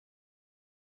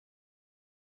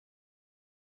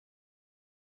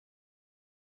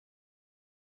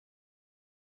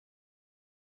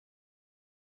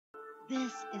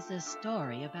This is a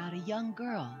story about a young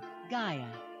girl,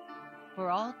 Gaia. For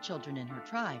all children in her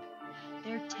tribe,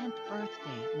 their 10th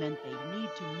birthday meant they need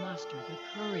to muster the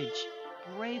courage,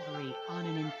 bravery on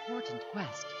an important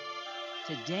quest.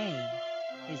 Today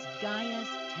is Gaia's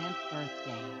 10th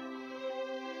birthday.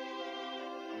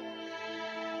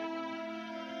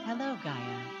 Hello,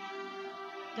 Gaia.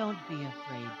 Don't be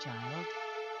afraid, child.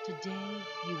 Today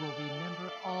you will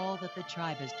remember all that the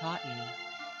tribe has taught you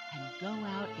and go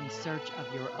out in search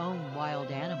of your own wild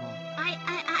animal.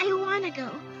 I want to go.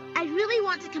 I really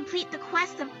want to complete the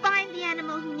quest and find the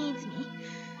animal who needs me.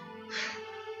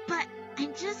 But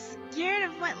I'm just scared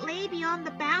of what lay beyond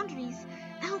the boundaries,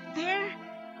 out there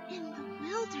in the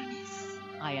wilderness.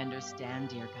 I understand,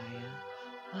 dear Gaia,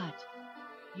 but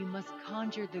you must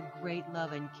conjure the great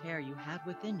love and care you have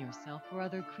within yourself for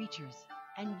other creatures,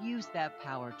 and use that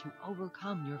power to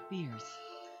overcome your fears.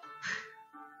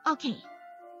 Okay,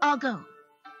 I'll go.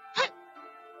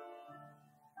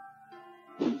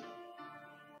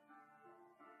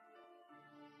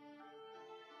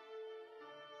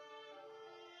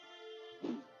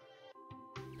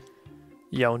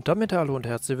 Ja, und damit hallo und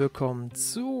herzlich willkommen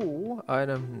zu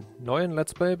einem neuen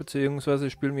Let's Play, beziehungsweise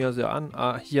ich spiele mir ja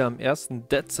an, hier am 1.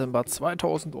 Dezember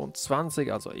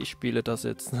 2020, also ich spiele das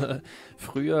jetzt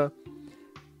früher.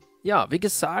 Ja, wie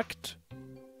gesagt,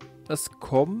 es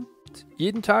kommt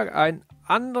jeden Tag ein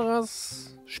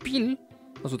anderes Spiel,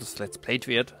 also das Let's Played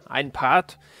wird, ein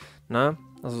Part, ne?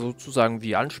 Also sozusagen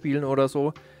wie anspielen oder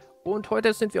so. Und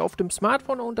heute sind wir auf dem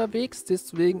Smartphone unterwegs,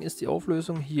 deswegen ist die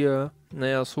Auflösung hier,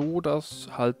 naja, so, dass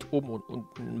halt oben und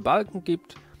unten einen Balken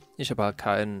gibt. Ich habe halt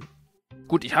keinen...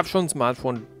 Gut, ich habe schon ein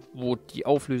Smartphone, wo die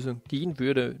Auflösung dienen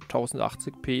würde,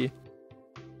 1080p.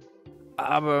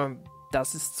 Aber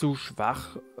das ist zu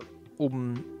schwach,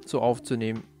 um so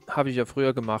aufzunehmen. Habe ich ja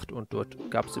früher gemacht und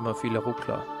dort gab es immer viele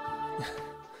Ruckler.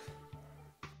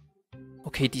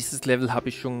 Okay, dieses Level habe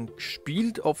ich schon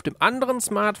gespielt auf dem anderen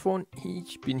Smartphone.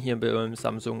 Ich bin hier beim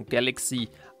Samsung Galaxy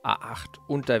A8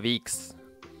 unterwegs.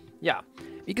 Ja,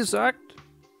 wie gesagt,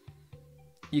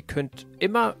 ihr könnt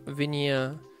immer, wenn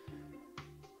ihr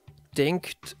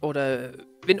denkt oder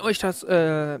wenn euch das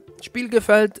Spiel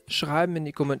gefällt, schreiben in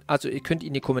die Kommentare. Also ihr könnt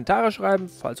in die Kommentare schreiben,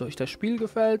 falls euch das Spiel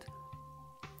gefällt,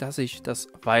 dass ich das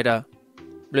weiter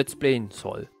Let's Playen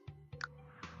soll.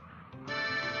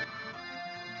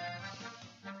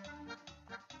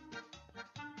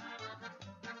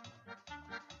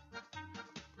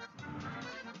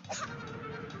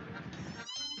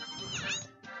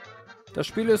 Das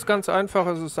Spiel ist ganz einfach,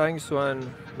 es ist eigentlich so ein,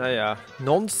 naja,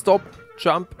 Non-Stop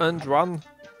Jump and Run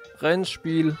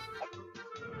Rennspiel.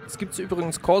 Es gibt es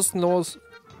übrigens kostenlos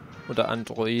unter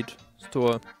Android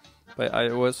Store, bei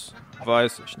iOS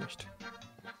weiß ich nicht.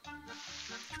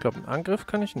 Ich glaube, einen Angriff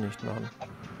kann ich nicht machen.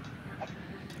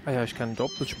 Ah ja, ich kann einen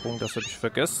Doppelsprung, das habe ich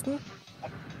vergessen.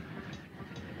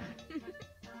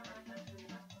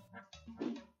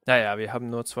 Naja, wir haben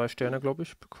nur 2 Sterne, glaube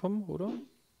ich, bekommen, oder?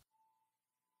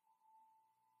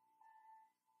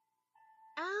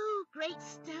 Great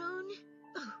stone.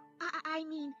 Oh, I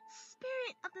mean,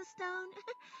 spirit of the stone.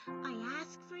 I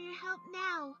ask for your help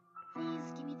now.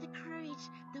 Please give me the courage,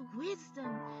 the wisdom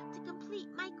to complete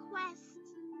my quest.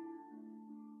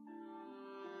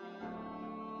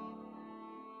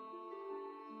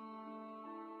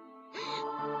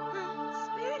 The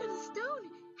spirit of the stone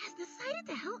has decided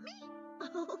to help me?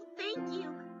 Oh, thank you.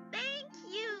 Thank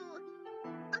you.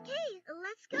 Okay,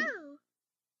 let's go.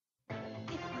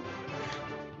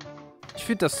 Ich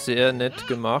finde das sehr nett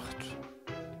gemacht.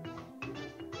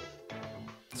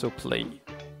 So, Play.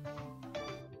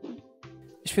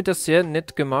 Ich finde das sehr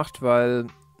nett gemacht, weil,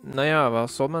 naja,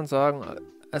 was soll man sagen?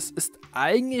 Es ist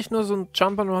eigentlich nur so ein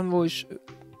Jump'n'Run, wo ich...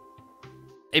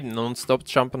 Eben, Non-Stop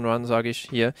Jump'n'Run, sage ich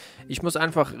hier. Ich muss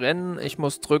einfach rennen, ich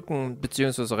muss drücken,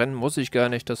 beziehungsweise rennen muss ich gar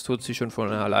nicht, das tut sie schon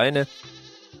von alleine.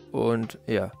 Und,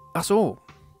 ja. Ach so.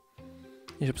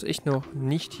 Ich habe es echt noch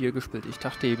nicht hier gespielt. Ich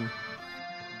dachte eben...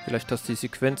 Vielleicht, dass die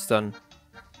Sequenz dann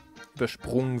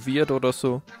übersprungen wird oder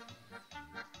so.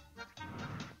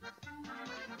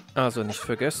 Also nicht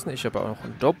vergessen, ich habe auch noch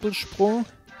einen Doppelsprung.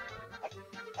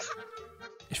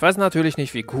 Ich weiß natürlich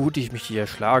nicht, wie gut ich mich hier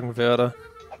schlagen werde.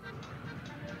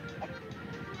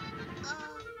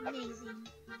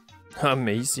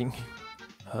 Amazing.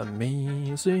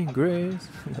 Amazing Grace.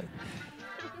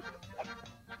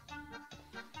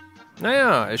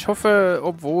 Naja, ich hoffe,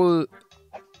 obwohl...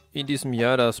 in diesem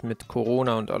Jahr das mit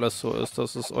Corona und alles so ist,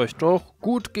 dass es euch doch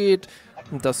gut geht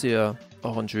und dass ihr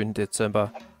auch einen schönen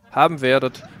Dezember haben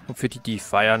werdet. Und für die, die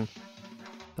feiern,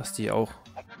 dass die auch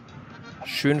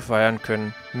schön feiern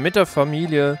können mit der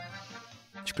Familie.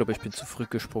 Ich glaube, ich bin zu früh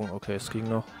gesprungen. Okay, es ging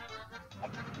noch.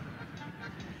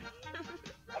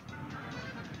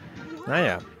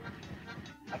 Naja.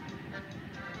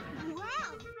 Wow.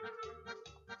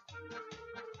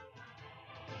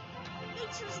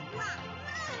 Nature's black.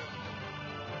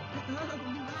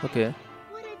 Okay.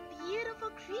 What a beautiful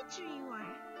creature you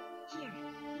are. Here,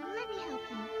 let me help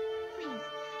you. Please,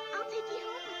 I'll take you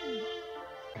home with me.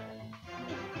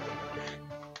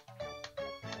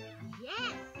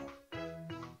 Yes.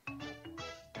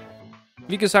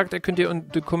 Wie gesagt, ihr könnt ihr in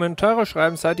die Kommentare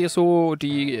schreiben, seid ihr so,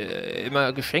 die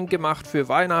immer Geschenke macht für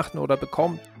Weihnachten oder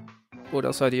bekommt?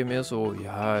 Oder seid ihr mehr so,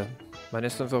 ja, man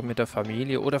ist einfach mit der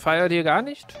Familie oder feiert ihr gar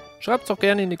nicht? Schreibt es doch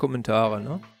gerne in die Kommentare,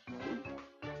 ne?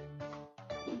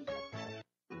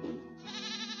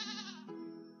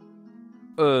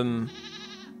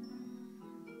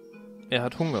 Er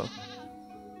hat Hunger.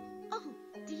 Oh,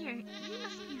 dear, you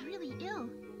must be really ill.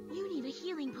 You need a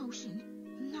healing potion,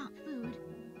 not food.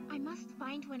 I must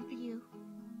find one for you.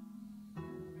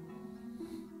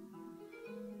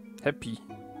 Happy.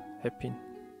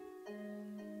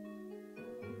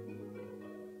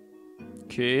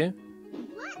 Okay.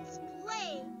 Let's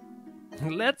play.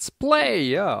 Let's play,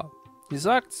 ja. Die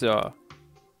sagt's ja.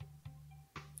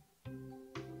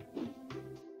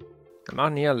 Wir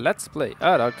machen hier Let's Play.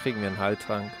 Ah, da kriegen wir einen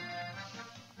Heiltrank.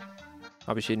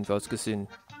 Habe ich jedenfalls gesehen.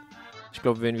 Ich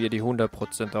glaube, wenn wir die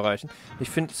 100% erreichen. Ich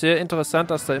finde es sehr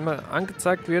interessant, dass da immer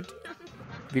angezeigt wird,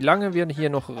 wie lange wir hier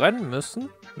noch rennen müssen.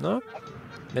 Ne?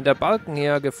 Wenn der Balken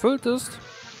hier gefüllt ist,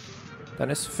 dann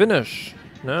ist Finish.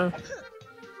 Ne?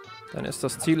 Dann ist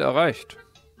das Ziel erreicht.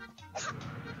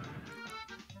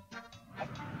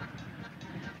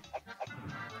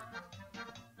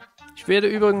 Ich werde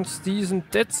übrigens diesen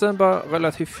Dezember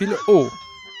relativ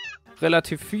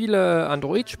viele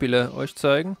Android-Spiele euch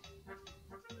zeigen.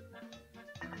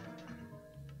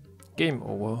 Game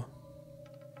over.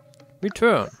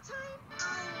 Return.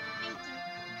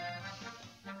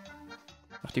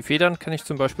 Ach, die Federn kann ich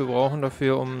zum Beispiel brauchen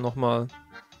dafür, um nochmal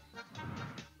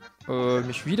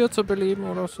mich wiederzubeleben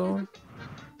oder so.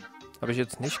 Habe ich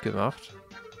jetzt nicht gemacht.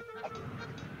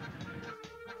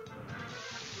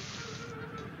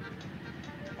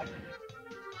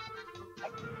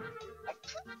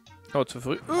 Oh, zu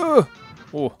früh.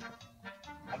 Oh.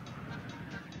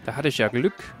 Da hatte ich ja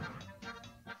Glück.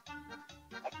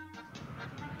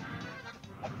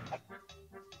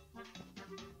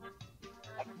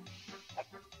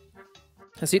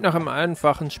 Es sieht nach einem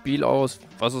einfachen Spiel aus,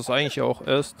 was es eigentlich auch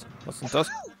ist. Was ist das?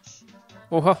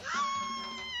 Oha.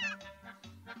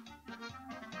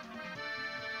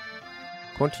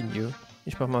 Continue.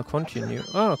 Ich mach mal Continue.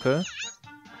 Ah, okay.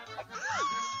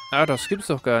 Ah, das gibt's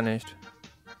doch gar nicht.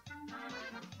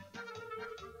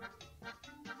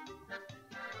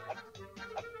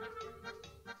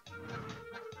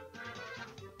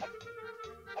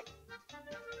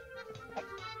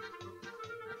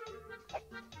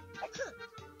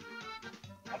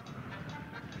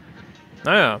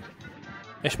 Naja,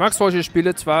 ich mag solche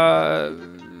Spiele zwar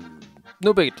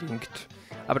nur bedingt,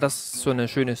 aber dass es so eine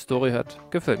schöne Story hat,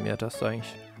 gefällt mir das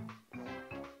eigentlich.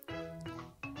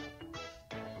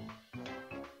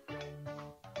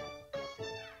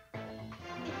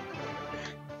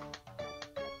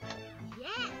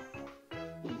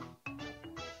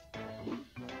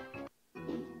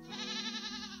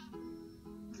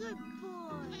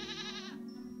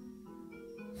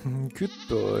 Good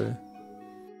boy.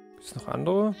 Gibt's noch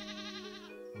andere?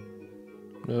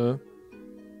 Nö.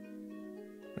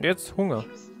 Und jetzt Hunger.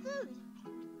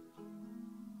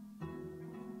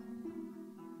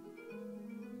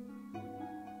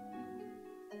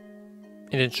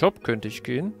 In den Shop könnte ich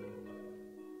gehen.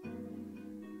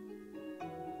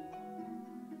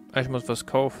 Ich muss was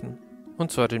kaufen.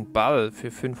 Und zwar den Ball für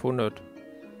 500.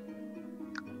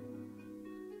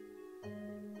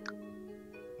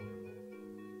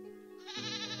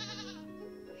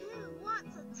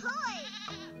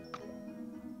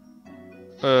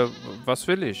 Was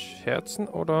will ich? Herzen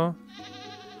oder?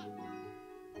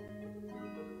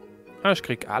 Ah, ich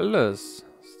krieg alles.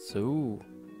 So.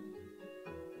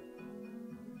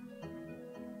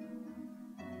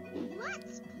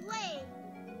 Let's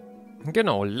play.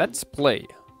 Genau, let's play.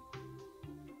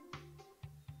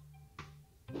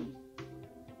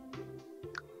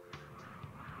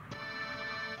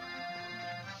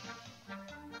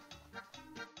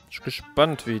 Ich bin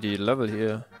gespannt, wie die Level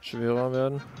hier schwerer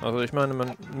werden. Also ich meine,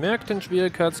 man merkt den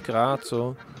Schwierigkeitsgrad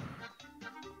so.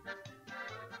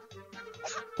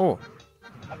 Oh.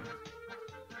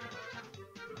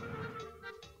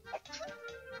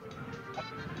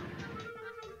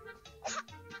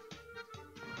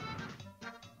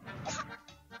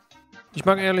 Ich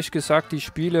mag ehrlich gesagt die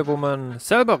Spiele, wo man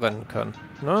selber rennen kann,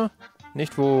 ne?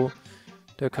 Nicht wo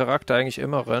der Charakter eigentlich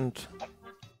immer rennt.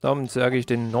 Darum sage ich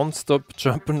den Non-Stop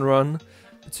Jump'n'Run,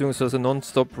 beziehungsweise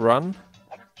Non-Stop Run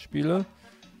spiele.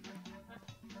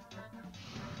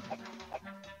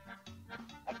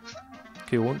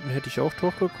 Okay, unten hätte ich auch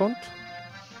durchgekonnt.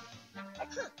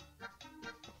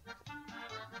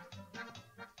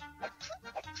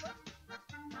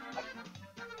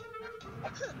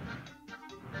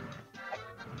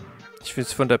 Ich finde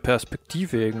es von der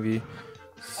Perspektive irgendwie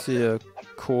sehr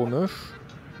komisch.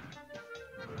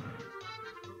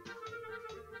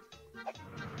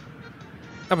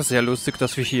 Aber sehr lustig,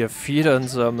 dass wir hier Federn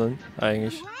sammeln,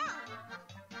 eigentlich.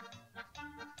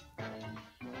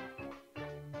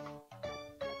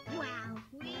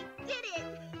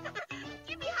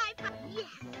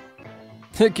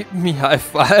 Gib mir High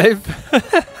Five.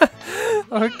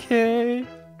 Okay.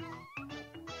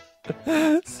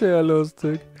 Sehr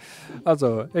lustig.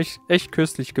 Also, echt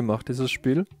köstlich gemacht, dieses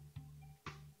Spiel.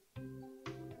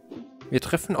 Wir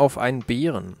treffen auf einen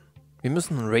Bären. Wir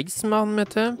müssen ein Race machen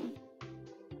mit dem.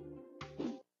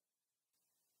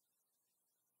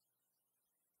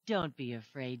 Don't be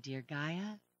afraid, dear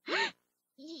Gaia.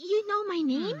 You know my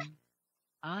name?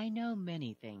 I know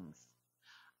many things.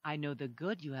 I know the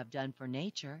good you have done for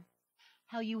nature,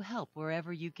 how you help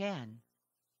wherever you can.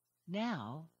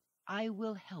 Now, I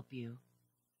will help you.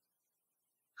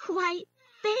 Why,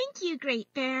 thank you, Great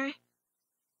Bear.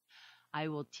 I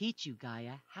will teach you,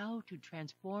 Gaia, how to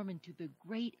transform into the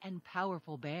great and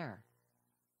powerful bear.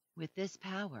 With this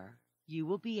power, you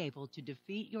will be able to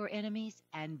defeat your enemies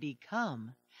and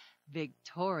become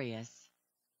victorious.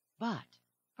 But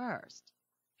first,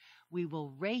 we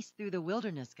will race through the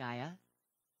wilderness, Gaia.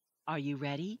 Are you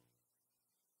ready?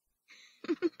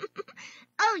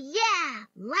 Oh yeah,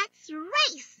 let's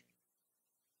race!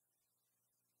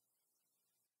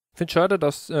 Ich finde schade,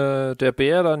 dass der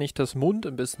Bär da nicht das Mund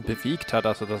ein bisschen bewegt hat,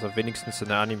 also dass er wenigstens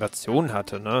eine Animation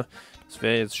hatte, ne? Das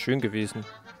wäre jetzt schön gewesen.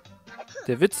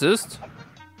 Der Witz ist,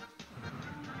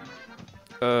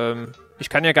 ich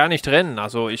kann ja gar nicht rennen,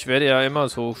 also ich werde ja immer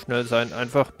so schnell sein,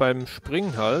 einfach beim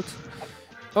Springen halt.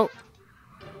 Oh.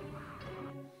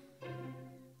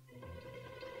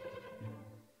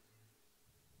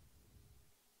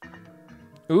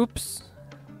 Ups.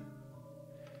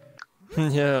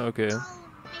 Ja, okay.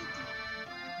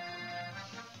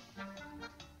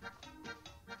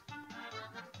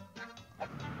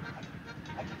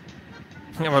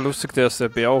 Aber lustig, dass der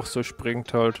Bär auch so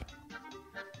springt halt.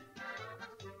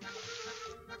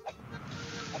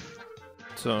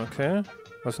 So, okay.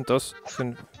 Was sind das?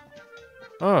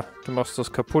 Ah, du machst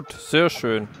das kaputt. Sehr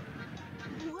schön.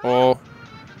 Oh.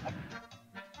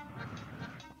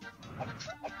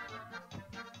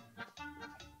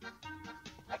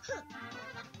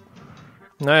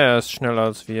 Naja, er ist schneller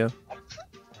als wir.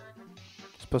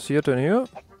 Was passiert denn hier?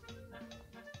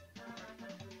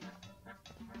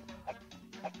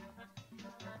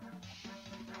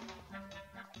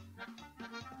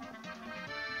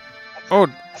 Oh,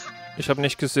 ich habe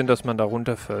nicht gesehen, dass man da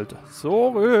runterfällt.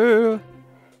 Sorry.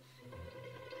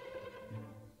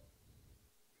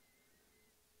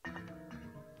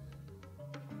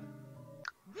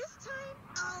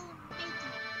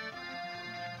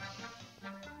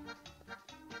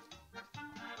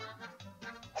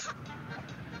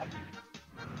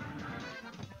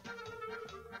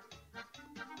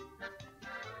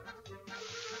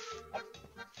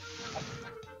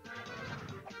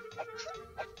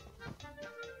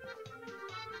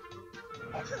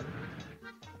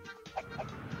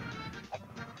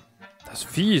 Das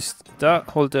Vieh ist, da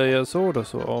holt er ja so oder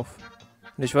so auf.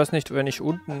 Und ich weiß nicht, wenn ich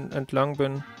unten entlang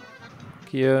bin,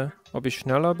 gehe, ob ich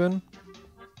schneller bin.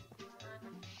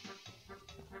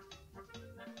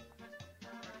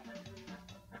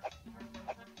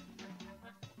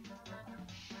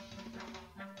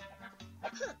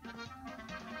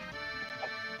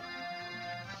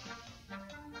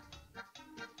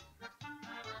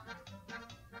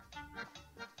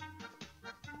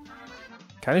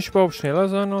 Kann ich überhaupt schneller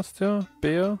sein als der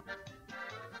Bär?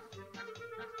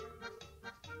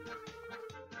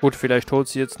 Gut, vielleicht holt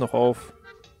sie jetzt noch auf.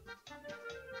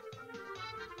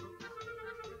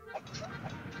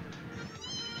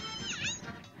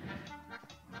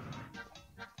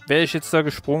 Wäre ich jetzt da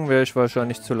gesprungen, wäre ich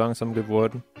wahrscheinlich zu langsam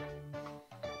geworden.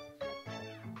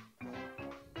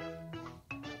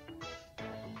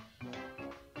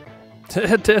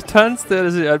 Der Tanz,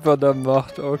 der sie einfach da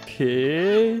macht.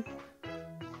 Okay.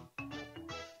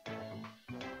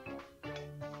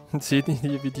 Seht nicht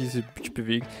hier, wie diese sich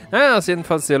bewegt. Naja, ist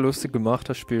jedenfalls sehr lustig gemacht,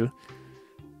 das Spiel.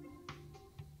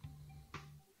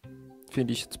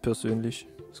 Finde ich jetzt persönlich.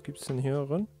 Was gibt's denn hier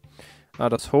drin? Ah,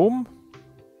 das Home.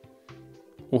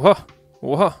 Oha,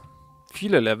 Oha,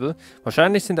 viele Level.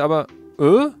 Wahrscheinlich sind aber...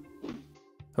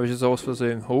 Habe ich jetzt aus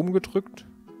Versehen Home gedrückt?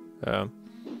 Ja.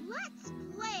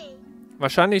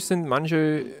 Wahrscheinlich sind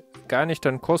manche gar nicht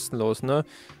dann kostenlos, ne?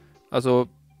 Also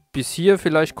bis hier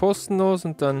vielleicht kostenlos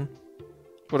und dann...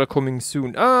 Oder coming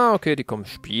soon. Ah, okay, die kommen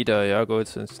später. Ja gut,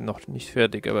 sind noch nicht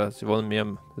fertig, aber sie wollen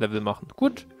mehr Level machen.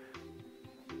 Gut.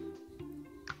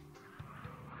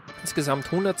 Insgesamt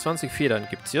 120 Federn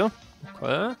gibt's hier.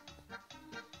 Okay.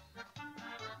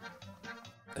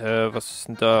 Was ist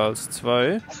denn da als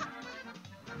 2?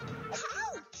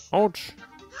 Autsch.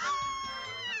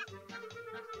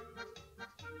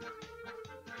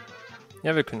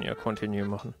 Ja, wir können ja Continue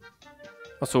machen.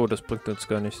 Achso, das bringt uns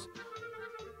gar nichts.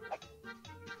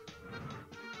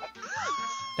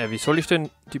 Ja, wie soll ich denn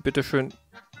die bitte schön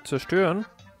zerstören?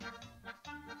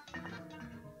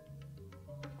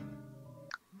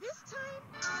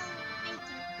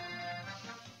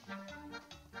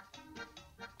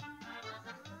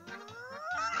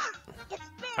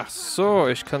 Ach so,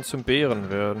 ich kann zum Bären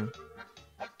werden.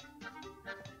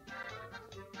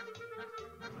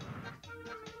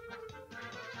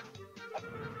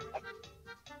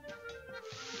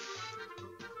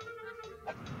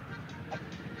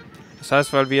 Das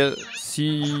heißt, weil wir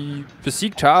sie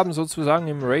besiegt haben, sozusagen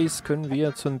im Race, können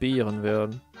wir zum Bären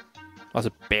werden.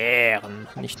 Also Bären,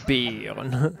 nicht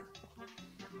Bären.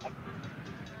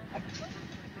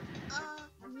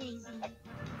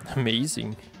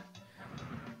 Amazing.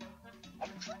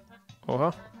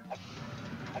 Oha.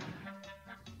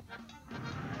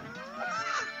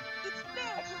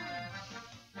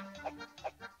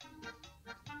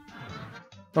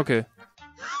 Okay.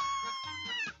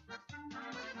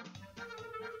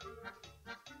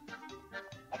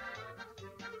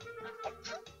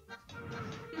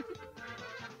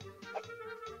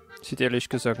 Sieht ehrlich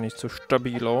gesagt nicht so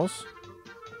stabil aus.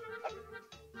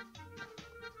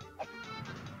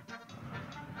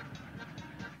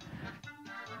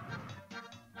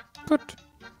 Gut.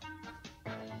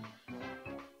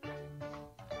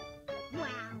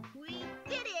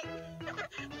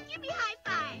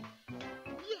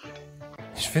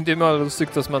 Ich finde immer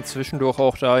lustig, dass man zwischendurch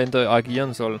auch da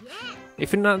interagieren soll. Ich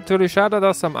finde natürlich schade,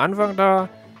 dass am Anfang da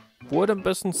wurde ein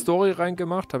bisschen Story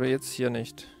reingemacht, aber jetzt hier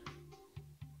nicht.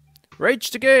 Rage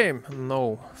the game!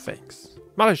 No, thanks.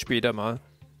 Mache ich später mal.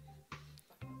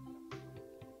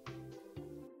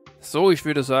 So, ich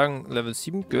würde sagen, Level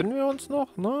 7 gönnen wir uns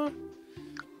noch, ne?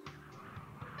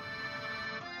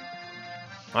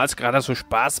 Weil es gerade so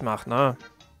Spaß macht, ne?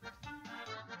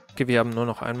 Okay, wir haben nur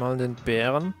noch einmal den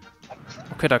Bären.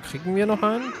 Okay, da kriegen wir noch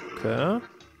einen. Okay.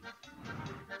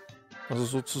 Also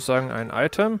sozusagen ein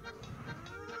Item.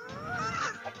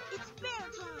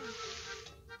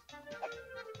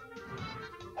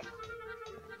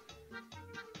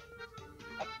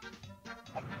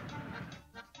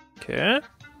 Okay.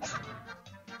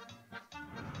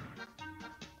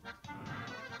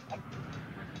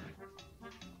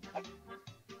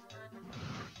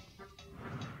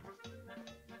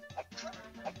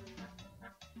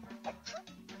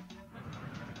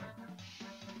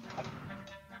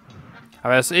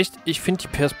 Aber es ist echt, ich finde die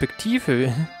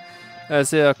Perspektive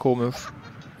sehr komisch.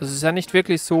 Es ist ja nicht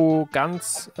wirklich so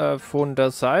ganz von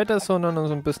der Seite, sondern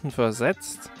so ein bisschen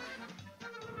versetzt.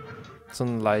 So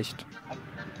leicht.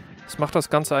 Das macht das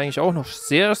Ganze eigentlich auch noch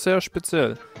sehr, sehr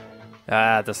speziell.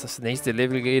 Ja, dass das nächste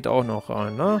Level geht auch noch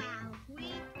rein, ne?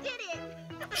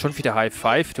 Schon wieder High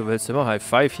Five, du willst immer High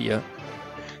Five hier.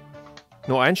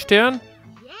 Nur ein Stern?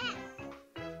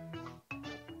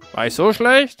 War ich so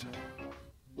schlecht?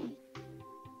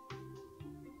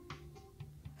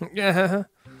 Ja.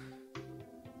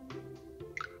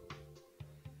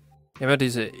 Immer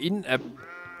diese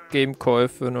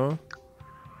In-App-Game-Käufe, ne?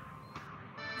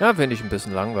 Ja, finde ich ein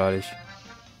bisschen langweilig.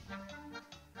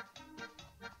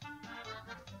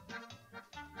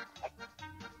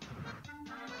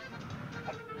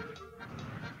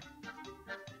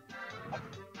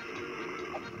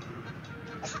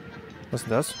 Was ist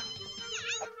denn das?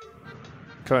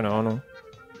 Keine Ahnung.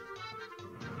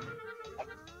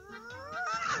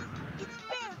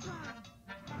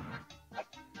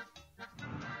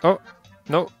 Oh,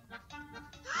 no.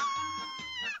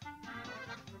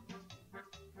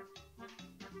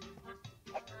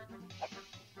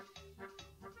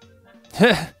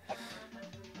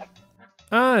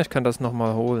 Ah, ich kann das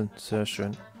nochmal holen. Sehr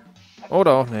schön.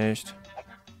 Oder auch nicht.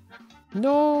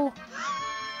 No.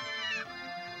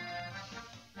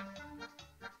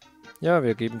 Ja,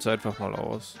 wir geben es einfach mal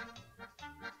aus.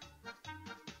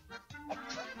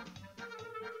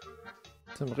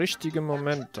 Zum richtigen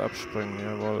Moment abspringen,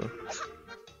 jawohl.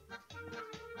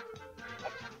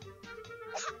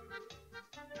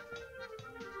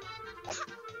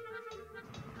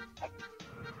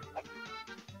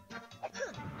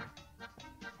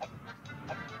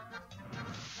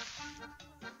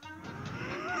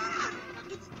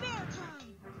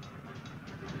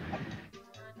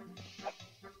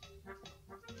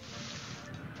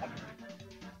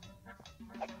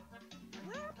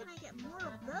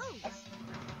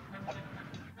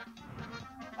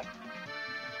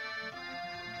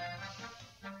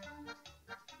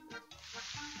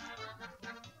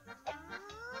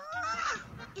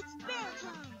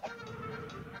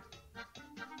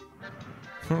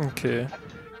 Okay.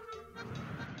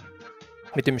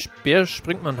 Mit dem Speer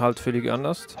springt man halt völlig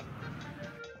anders.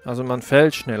 Also man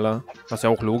fällt schneller. Was ja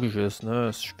auch logisch ist, ne?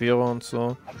 Ist schwerer und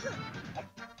so.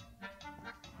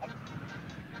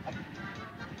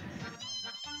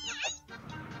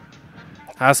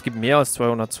 Ah, es gibt mehr als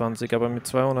 220, aber mit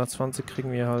 220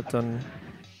 kriegen wir halt dann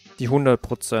die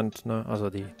 100%, ne?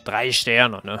 Also die 3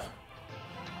 Sterne, ne?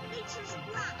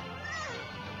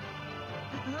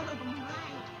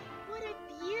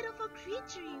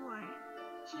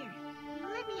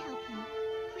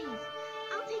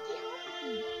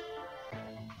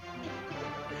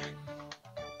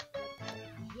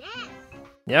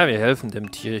 Ja, wir helfen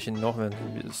dem Tierchen noch, wenn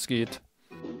es geht.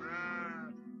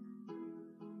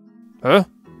 Hä?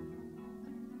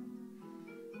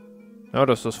 Ja,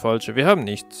 das ist das Falsche. Wir haben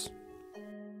nichts.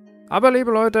 Aber,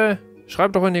 liebe Leute,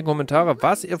 schreibt doch in die Kommentare,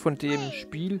 was ihr von dem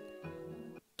Spiel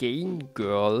Gain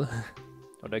Girl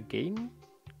oder Gain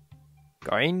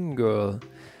Girl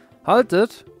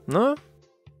haltet, ne?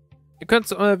 Ihr könnt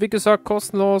es, wie gesagt,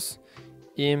 kostenlos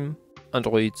im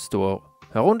Android Store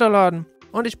herunterladen.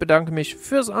 Und ich bedanke mich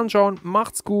fürs Anschauen.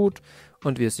 Macht's gut.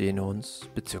 Und wir sehen uns,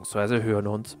 beziehungsweise hören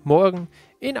uns morgen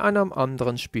in einem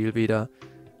anderen Spiel wieder.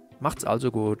 Macht's also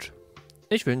gut.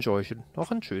 Ich wünsche euch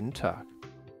noch einen schönen Tag.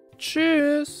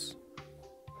 Tschüss.